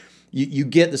else, you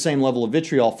get the same level of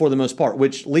vitriol for the most part,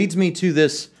 which leads me to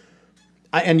this.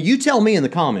 And you tell me in the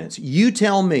comments. You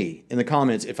tell me in the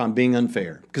comments if I'm being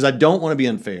unfair, because I don't want to be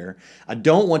unfair. I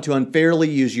don't want to unfairly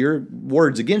use your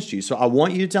words against you. So I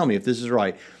want you to tell me if this is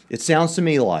right. It sounds to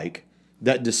me like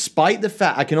that despite the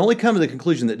fact, I can only come to the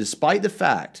conclusion that despite the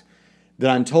fact that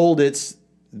I'm told it's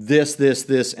this,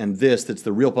 and this that's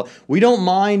the real. We don't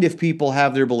mind if people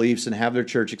have their beliefs and have their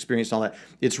church experience and all that.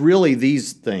 It's really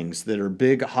these things that are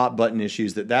big hot button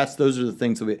issues. Those are the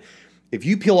things that we. If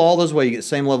you peel all those away, you get the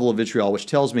same level of vitriol, which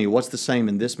tells me what's the same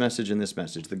in this message and this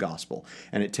message, the gospel.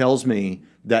 And it tells me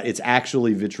that it's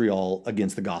actually vitriol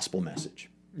against the gospel message.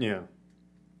 Yeah.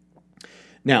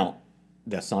 Now,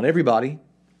 that's not everybody,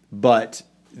 but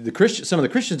some of the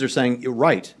Christians are saying, you're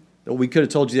right, we could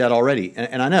have told you that already.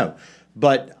 And I know.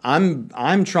 But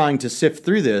I'm trying to sift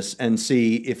through this and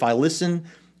see if I listen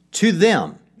to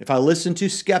them, if I listen to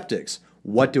skeptics,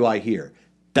 what do I hear?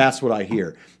 That's what I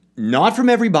hear. Not from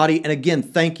everybody, and again,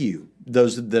 thank you,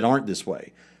 those that aren't this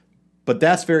way. But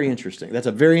that's very interesting. That's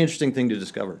a very interesting thing to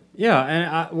discover. Yeah, and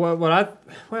I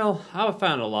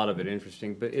found a lot of it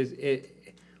interesting, but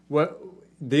what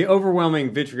the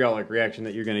overwhelming vitriolic reaction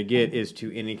that you're going to get is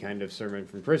to any kind of sermon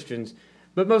from Christians,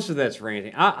 but most of that's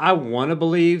ranting. I want to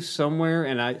believe somewhere,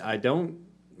 and I don't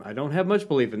have much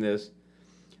belief in this,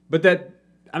 but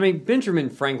Benjamin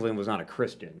Franklin was not a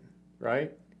Christian,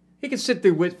 right? He could sit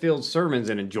through Whitfield's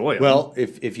sermons and enjoy them. Well,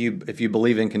 if you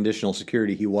believe in conditional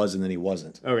security, he was, and then he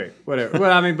wasn't. Okay, whatever.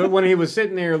 Well, but when he was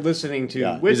sitting there listening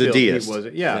to Whitfield, he's a deist. He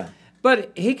wasn't. Yeah.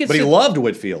 But he could. But he loved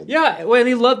Whitfield. Yeah, well, and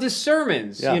he loved his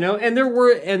sermons. Yeah. And there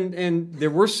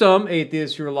were some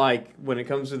atheists who were like, when it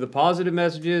comes to the positive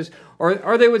messages,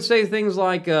 or they would say things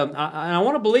like, I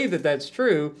want to believe that that's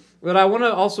true, but I want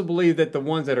to also believe that the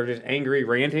ones that are just angry,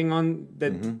 ranting on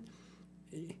that. Mm-hmm.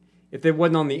 If they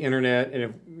wasn't on the internet, and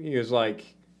if it was like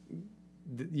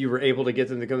you were able to get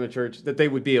them to come to church, that they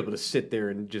would be able to sit there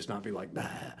and just not be like,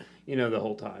 the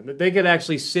whole time. That they could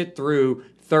actually sit through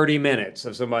 30 minutes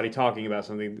of somebody talking about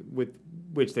something with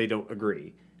which they don't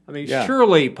agree. I mean,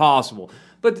 surely possible.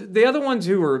 But the other ones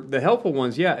who were the helpful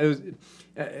ones, it was,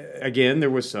 again, there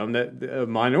was some a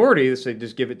minority that say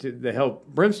just give it to the hell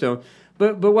brimstone.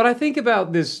 But what I think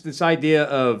about this idea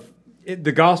of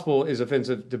the gospel is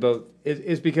offensive to both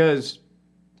is because,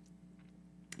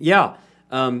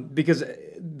 because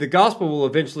the gospel will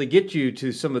eventually get you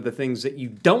to some of the things that you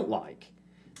don't like.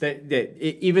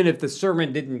 Even if the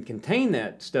sermon didn't contain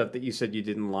that stuff that you said you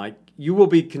didn't like, you will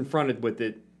be confronted with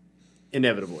it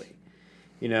inevitably.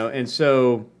 And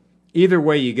so either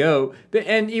way you go,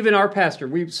 and even our pastor,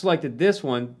 we've selected this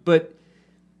one, but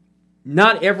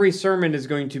not every sermon is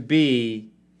going to be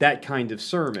that kind of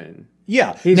sermon.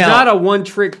 Yeah. He's not a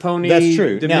one-trick pony, that's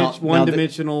true.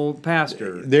 One-dimensional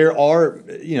pastor. There are,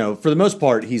 for the most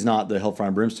part, he's not the hellfire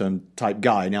and brimstone type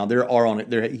guy. Now,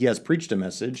 he has preached a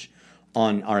message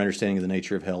on our understanding of the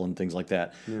nature of hell and things like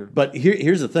that. Yeah. But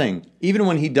here's the thing. Even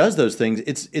when he does those things,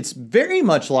 it's very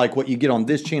much like what you get on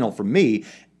this channel from me,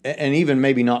 and even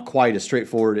maybe not quite as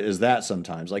straightforward as that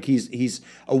sometimes. Like he's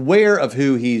aware of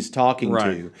who he's talking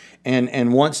to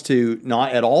and wants to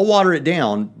not at all water it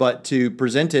down, but to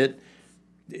present it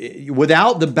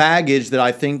without the baggage that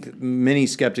I think many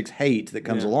skeptics hate that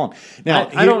comes along. Now,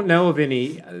 I don't know of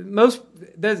any. Most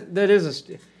that is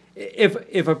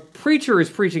if a preacher is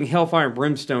preaching hellfire and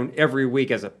brimstone every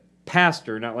week as a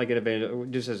pastor, not like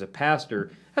just as a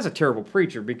pastor, that's a terrible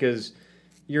preacher, because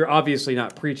you're obviously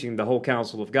not preaching the whole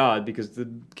counsel of God, because the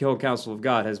whole counsel of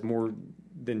God has more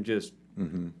than just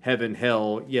heaven,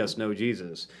 hell, yes, no,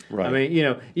 Jesus. Right. I mean,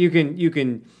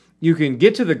 you can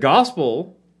get to the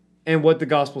gospel and what the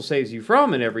gospel saves you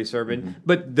from in every sermon,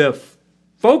 but the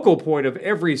focal point of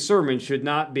every sermon should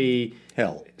not be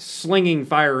hell, slinging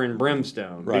fire and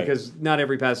brimstone, because not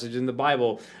every passage in the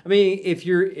Bible. I mean,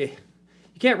 you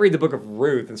can't read the book of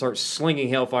Ruth and start slinging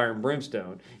hellfire and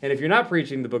brimstone. And if you're not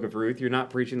preaching the book of Ruth, you're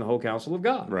not preaching the whole counsel of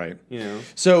God. Right.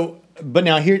 So, but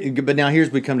now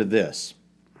here's we come to this.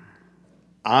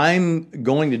 I'm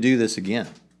going to do this again.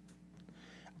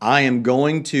 I am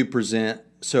going to present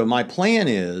so my plan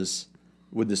is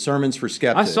with the sermons for I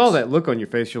skeptics. saw that look on your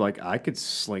face. You're like, I could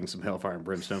sling some hellfire and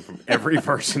brimstone from every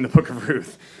verse in the book of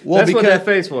Ruth. That's what that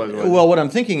face was. wasn't it? Well, what I'm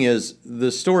thinking is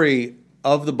the story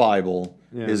of the Bible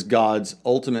Yeah. is God's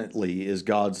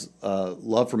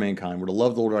love for mankind. We're to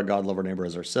love the Lord our God, love our neighbor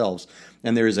as ourselves,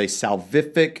 and there is a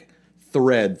salvific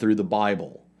thread through the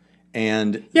Bible.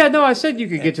 And Yeah, no, I said you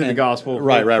could get to the gospel from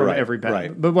every path.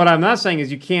 right. But what I'm not saying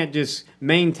is you can't just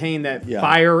maintain that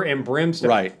fire and brimstone.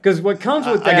 Right. Because what comes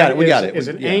with I got that it. is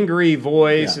an angry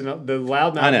voice Yeah. and the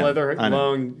loudmouth, I know. leather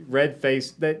lung, red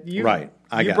face that you I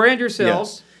brand it.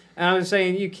 yourselves. Yes. And I was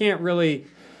saying you can't really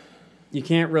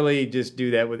just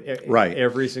do that with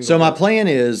every single. So my verse. plan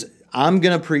is I'm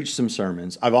going to preach some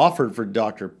sermons. I've offered for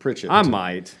Dr. Pritchett. I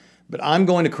might. But I'm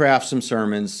going to craft some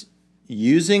sermons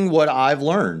using what I've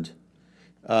learned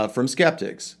from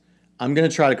skeptics. I'm going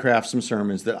to try to craft some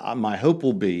sermons that my hope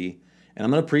will be, and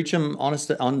I'm going to preach them on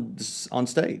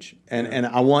stage. And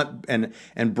I want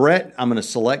and Brett, I'm going to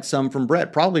select some from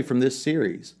Brett, probably from this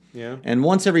series. Yeah. And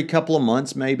once every couple of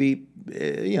months, maybe,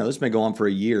 this may go on for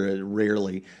a year.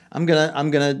 Rarely, we're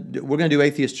gonna do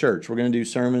Atheist Church. We're gonna do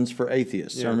sermons for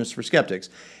atheists, sermons for skeptics,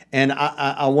 and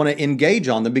I want to engage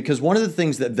on them because one of the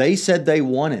things that they said they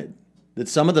wanted, that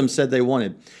some of them said they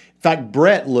wanted. In fact,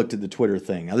 Brett looked at the Twitter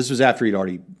thing. Now, this was after he'd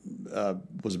already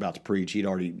was about to preach. He'd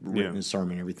already written his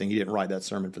sermon and everything. He didn't write that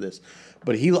sermon for this.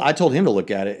 But I told him to look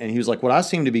at it, and he was like, what I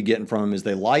seem to be getting from him is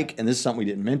they like, and this is something we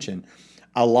didn't mention,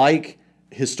 I like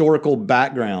historical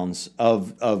backgrounds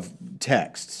of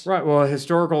texts. Right. Well,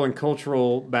 historical and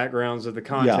cultural backgrounds of the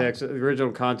context, the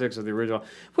original context of the original,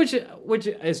 which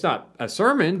it's not a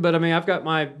sermon, but I mean, I've got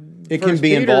my. It can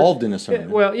be involved in a sermon.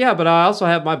 Well, yeah, but I also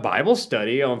have my Bible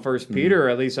study on First Peter. Or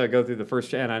at least I go through the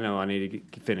first, and I know I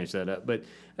need to finish that up, but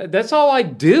that's all I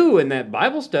do in that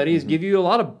Bible study is give you a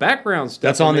lot of background stuff.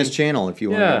 That's on this channel if you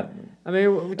want. Yeah, I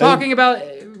mean, we're talking about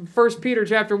First Peter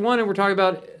chapter 1, and we're talking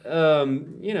about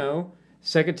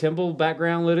Second Temple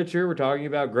background literature. We're talking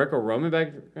about Greco-Roman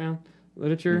background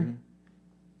literature. Mm-hmm.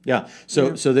 Yeah.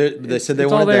 So they said they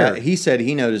wanted that. He said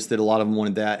he noticed that a lot of them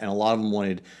wanted that, and a lot of them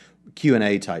wanted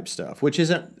Q&A type stuff, which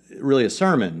isn't really a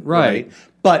sermon, right?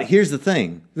 But here's the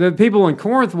thing: the people in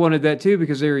Corinth wanted that too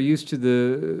because they were used to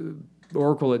the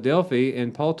oracle at Delphi,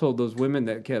 and Paul told those women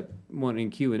that kept wanting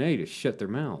Q&A to shut their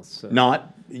mouths. So.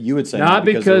 You would say not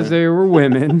because they were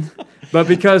women, but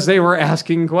because they were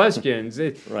asking questions.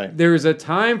 Right. There's a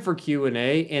time for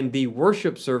Q&A, and the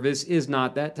worship service is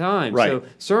not that time. Right. So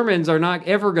sermons are not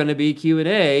ever going to be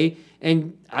Q&A,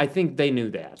 and I think they knew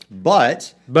that.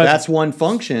 But that's one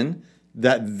function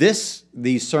that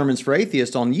these sermons for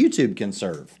atheists on YouTube can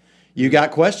serve. You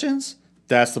got questions?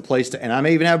 That's the place to, and I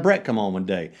may even have Brett come on one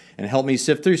day and help me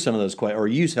sift through some of those questions, or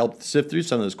you help sift through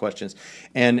some of those questions,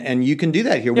 and you can do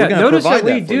that here. Yeah, we're going to notice provide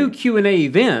that we for do you. Q&A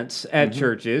events at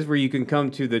churches where you can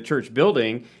come to the church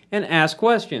building and ask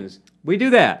questions. We do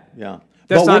that. Yeah,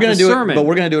 That's but not we're going the to do sermon. it. But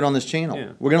we're going to do it on this channel.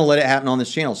 Yeah. We're going to let it happen on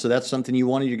this channel. So that's something you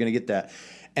wanted. You're going to get that,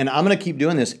 and I'm going to keep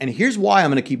doing this. And here's why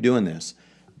I'm going to keep doing this: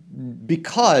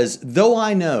 because though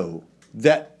I know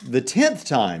that the 10th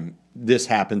time this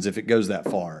happens, if it goes that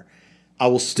far, I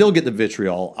will still get the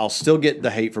vitriol. I'll still get the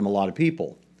hate from a lot of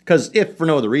people. Because if for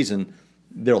no other reason,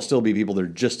 there'll still be people that are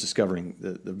just discovering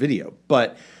the video.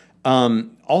 But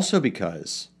also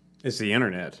because it's the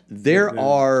internet. There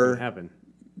are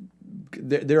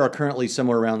currently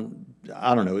somewhere around,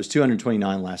 I don't know, it was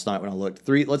 229 last night when I looked.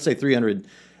 Let's say 300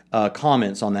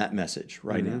 comments on that message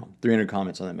right now. 300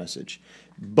 comments on that message.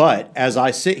 But as I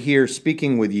sit here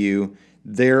speaking with you,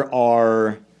 there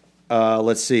are,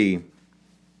 let's see,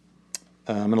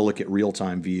 I'm going to look at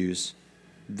real-time views.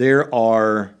 There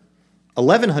are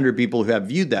 1,100 people who have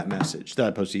viewed that message that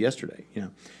I posted yesterday.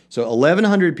 So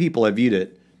 1,100 people have viewed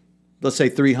it. Let's say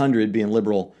 300, being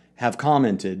liberal, have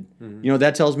commented.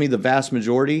 That tells me the vast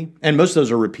majority, and most of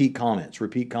those are repeat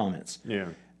comments. Yeah.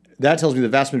 That tells me the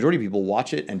vast majority of people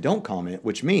watch it and don't comment,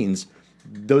 which means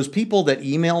those people that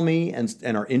email me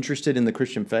and are interested in the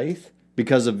Christian faith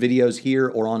because of videos here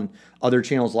or on other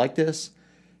channels like this,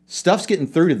 stuff's getting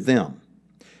through to them.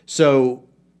 So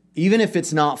even if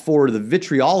it's not for the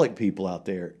vitriolic people out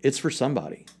there, it's for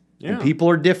somebody. Yeah. And people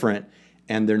are different,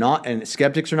 and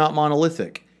skeptics are not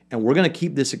monolithic. And we're going to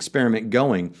keep this experiment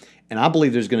going. And I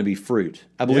believe there's going to be fruit.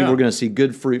 I believe we're going to see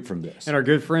good fruit from this. And our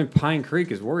good friend Pine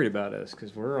Creek is worried about us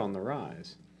because we're on the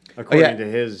rise, according to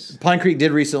his. Pine Creek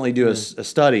did recently do a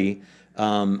study.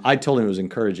 I told him it was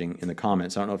encouraging in the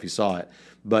comments. I don't know if he saw it.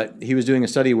 But he was doing a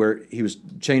study where he was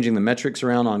changing the metrics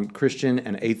around on Christian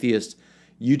and atheist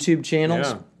YouTube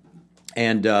channels.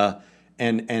 Yeah.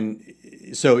 And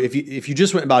so if you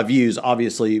just went by views,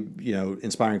 obviously,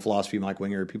 Inspiring Philosophy, Mike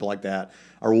Winger, people like that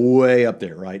are way up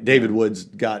there, right? David Wood's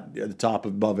got at the top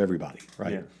above everybody,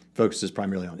 right? Yeah. Focuses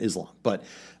primarily on Islam. But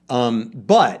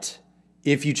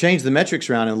if you change the metrics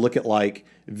around and look at like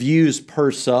views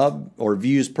per sub or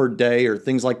views per day or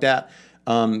things like that,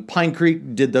 Pine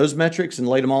Creek did those metrics and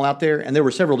laid them all out there, and there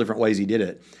were several different ways he did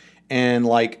it. And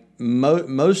like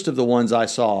most of the ones I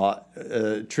saw,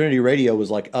 Trinity Radio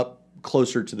was like up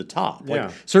closer to the top,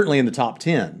 like certainly in the top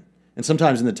 10, and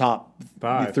sometimes in the top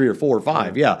 3 or 4 or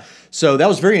 5. Yeah. So that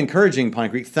was very encouraging, Pine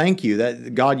Creek. Thank you.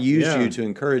 That God used you to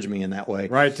encourage me in that way.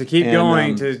 Right, to keep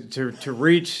going, to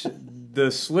reach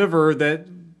the sliver that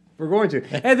we're going to.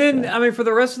 And then, I mean, for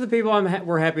the rest of the people,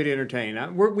 we're happy to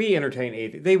entertain. We entertain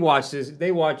atheists. They watch this.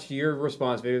 They watch your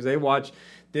response videos. They watch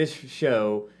this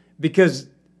show because,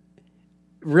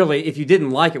 really, if you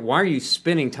didn't like it, why are you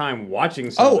spending time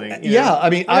watching something? I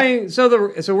mean, so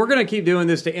we're going to keep doing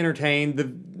this to entertain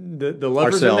the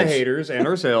lovers and the haters and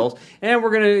ourselves, and we're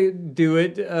going to do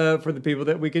it for the people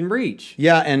that we can reach.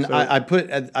 Yeah, and so,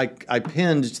 I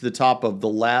pinned to the top of the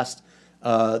last.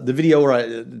 The video where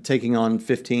I taking on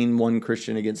 15, one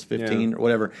Christian against 15 or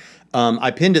whatever.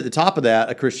 I pinned at the top of that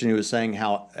a Christian who was saying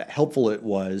how helpful it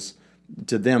was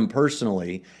to them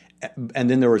personally. And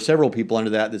then there were several people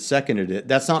under that seconded it.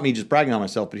 That's not me just bragging on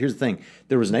myself, but here's the thing.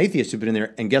 There was an atheist who put in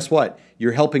there, and guess what?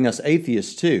 You're helping us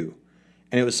atheists too.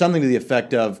 And it was something to the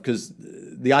effect of, because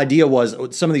the idea was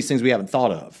some of these things we haven't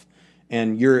thought of.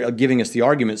 And you're giving us the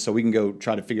arguments so we can go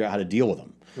try to figure out how to deal with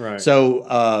them. Right.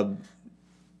 So,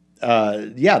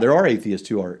 there are atheists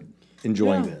who are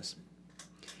enjoying this.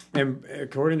 And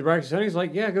according to Braxton, he's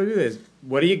like, go do this.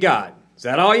 What do you got? Is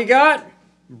that all you got?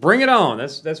 Bring it on.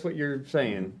 That's what you're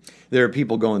saying. There are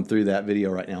people going through that video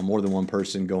right now, more than one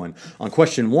person going. On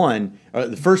question 1,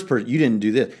 the first person, you didn't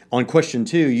do this. On question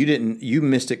 2, you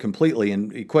missed it completely.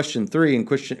 And question 3 and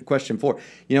question 4,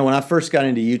 when I first got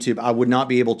into YouTube, I would not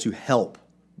be able to help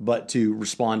but to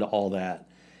respond to all that.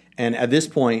 And at this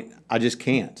point, I just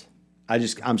can't.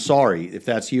 I'm sorry if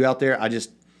that's you out there. I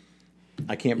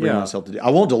can't bring myself to do. I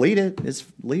won't delete it.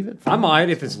 Leave it. I might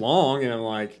if it's long, and I'm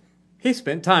like, he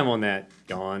spent time on that.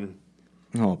 Gone.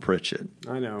 Oh, Pritchett.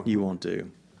 I know. You won't do.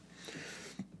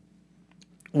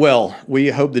 Well, we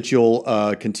hope that you'll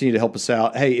continue to help us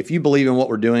out. Hey, if you believe in what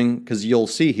we're doing, because you'll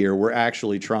see here, we're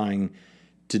actually trying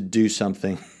to do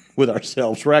something with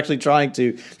ourselves. We're actually trying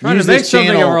to make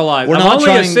something of our lives. I'm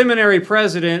only a seminary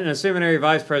president and a seminary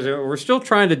vice president. We're still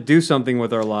trying to do something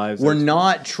with our lives. We're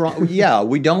not trying. Yeah,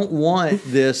 we don't want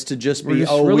this to just be,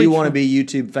 we want to be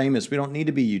YouTube famous. We don't need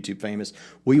to be YouTube famous.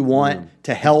 We want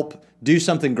to help do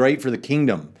something great for the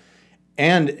kingdom.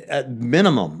 And at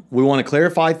minimum, we want to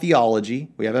clarify theology.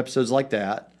 We have episodes like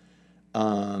that.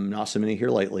 Not so many here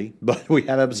lately, but we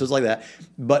have episodes like that.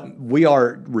 But we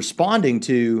are responding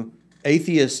to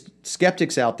atheist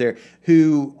skeptics out there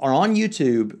who are on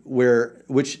YouTube,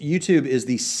 which YouTube is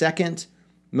the second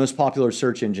most popular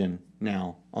search engine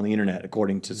now on the internet,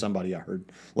 according to somebody I heard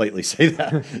lately say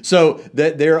that. So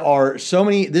that there are so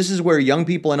many. This is where young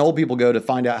people and old people go to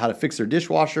find out how to fix their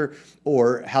dishwasher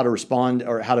or how to respond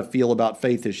or how to feel about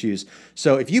faith issues.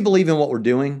 So if you believe in what we're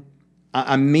doing,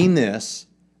 I mean this.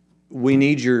 We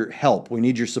need your help. We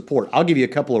need your support. I'll give you a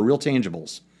couple of real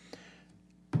tangibles.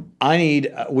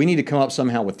 We need to come up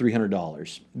somehow with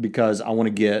 $300 because I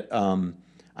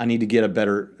need to get a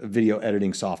better video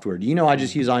editing software. Do you know I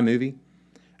just use iMovie?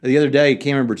 The other day,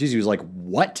 Cameron Bertuzzi was like,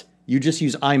 "What? You just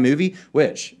use iMovie?"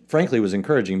 Which, frankly, was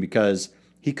encouraging because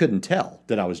he couldn't tell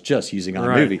that I was just using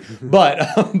iMovie.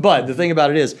 Right. But the thing about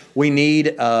it is, we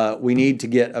need to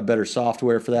get a better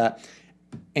software for that,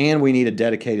 and we need a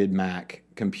dedicated Mac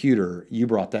computer. You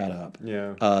brought that up,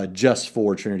 just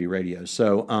for Trinity Radio.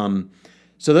 So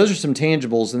those are some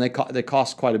tangibles, and they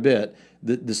cost quite a bit.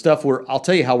 The stuff I'll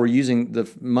tell you how we're using the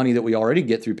money that we already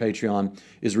get through Patreon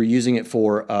is we're using it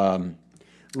for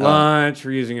lunch.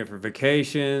 We're using it for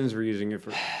vacations. We're using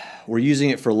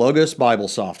it for Logos Bible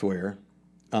software,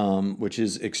 which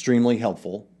is extremely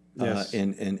helpful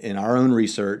in our own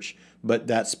research, but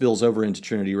that spills over into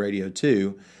Trinity Radio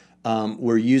too.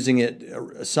 We're using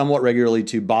it somewhat regularly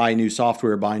to buy new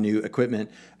software, buy new equipment.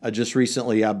 Just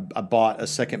recently, I bought a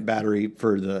second battery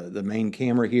for the main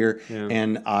camera here,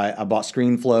 and I bought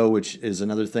ScreenFlow, which is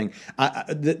another thing.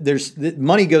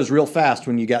 Money goes real fast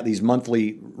when you got these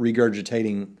monthly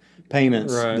regurgitating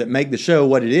payments that make the show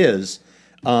what it is.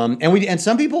 And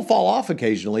some people fall off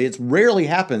occasionally. It rarely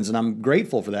happens, and I'm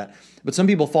grateful for that. But some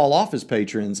people fall off as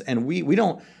patrons, and we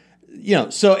don't.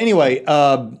 So anyway.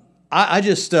 I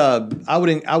just I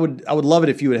would love it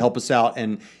if you would help us out,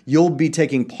 and you'll be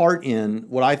taking part in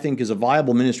what I think is a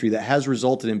viable ministry that has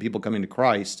resulted in people coming to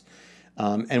Christ,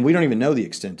 and we don't even know the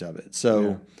extent of it.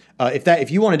 So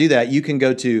if you want to do that, you can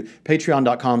go to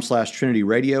patreon.com/Trinity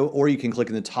Radio, or you can click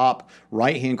in the top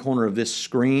right-hand corner of this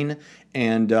screen,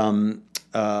 and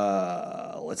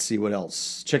let's see what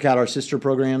else. Check out our sister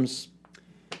programs.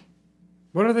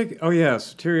 What are they? Oh yeah,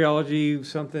 soteriology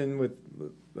something with.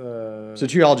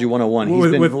 Soteriology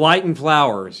 101. With Light and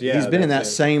Flowers. Yeah, he's been in that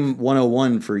same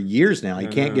 101 for years now. He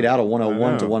can't get out of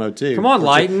 101 to 102. Come on,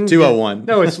 Leighton. 201.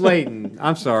 No, it's Leighton.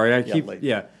 I'm sorry.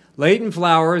 Leighton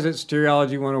Flowers at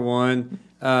Soteriology 101.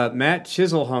 Matt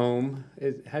Chiselholm.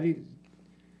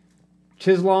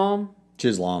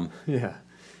 Chisholm? Yeah.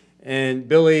 And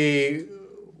Billy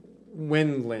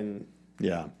Wendland.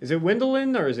 Yeah. Is it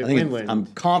Wendelin or is it Wendland? I'm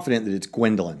confident that it's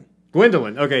Gwendolyn.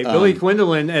 Gwendolyn, okay. Billy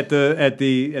Gwendolyn at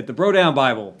the Bro Down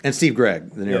Bible. And Steve Gregg,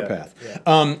 the Narrow Path.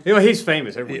 He's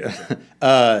famous.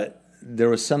 There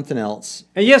was something else.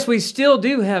 And yes, we still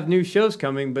do have new shows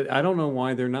coming, but I don't know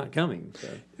why they're not coming. So.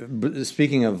 But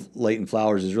speaking of Leighton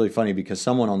Flowers, is really funny because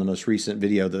someone on the most recent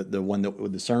video, the one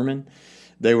with the sermon,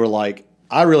 they were like,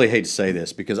 I really hate to say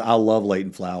this because I love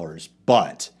Leighton Flowers,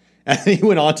 but, and he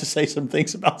went on to say some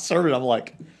things about sermon. I'm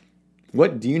like,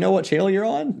 what? Do you know what channel you're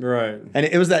on? Right. And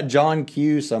it was that John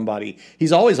Q somebody.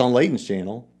 He's always on Leighton's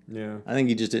channel. Yeah. I think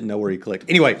he just didn't know where he clicked.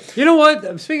 Anyway. You know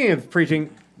what? Speaking of preaching,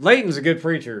 Leighton's a good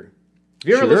preacher. Have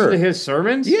you ever listened to his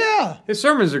sermons? Yeah. His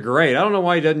sermons are great. I don't know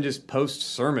why he doesn't just post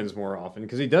sermons more often,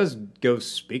 because he does go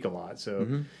speak a lot.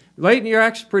 So, Leighton, you're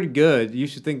actually pretty good. You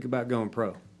should think about going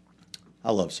pro.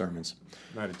 I love sermons.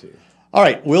 I do too. All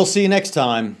right. We'll see you next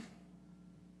time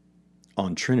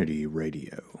on Trinity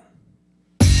Radio.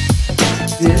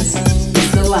 This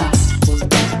is the last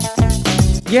word.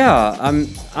 Yeah,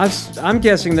 I'm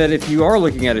guessing that if you are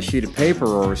looking at a sheet of paper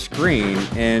or a screen,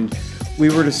 and we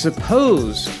were to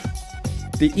suppose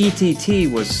the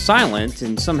ETT was silent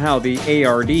and somehow the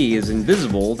ARD is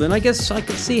invisible, then I guess I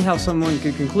could see how someone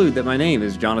could conclude that my name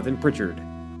is Jonathan Pritchard.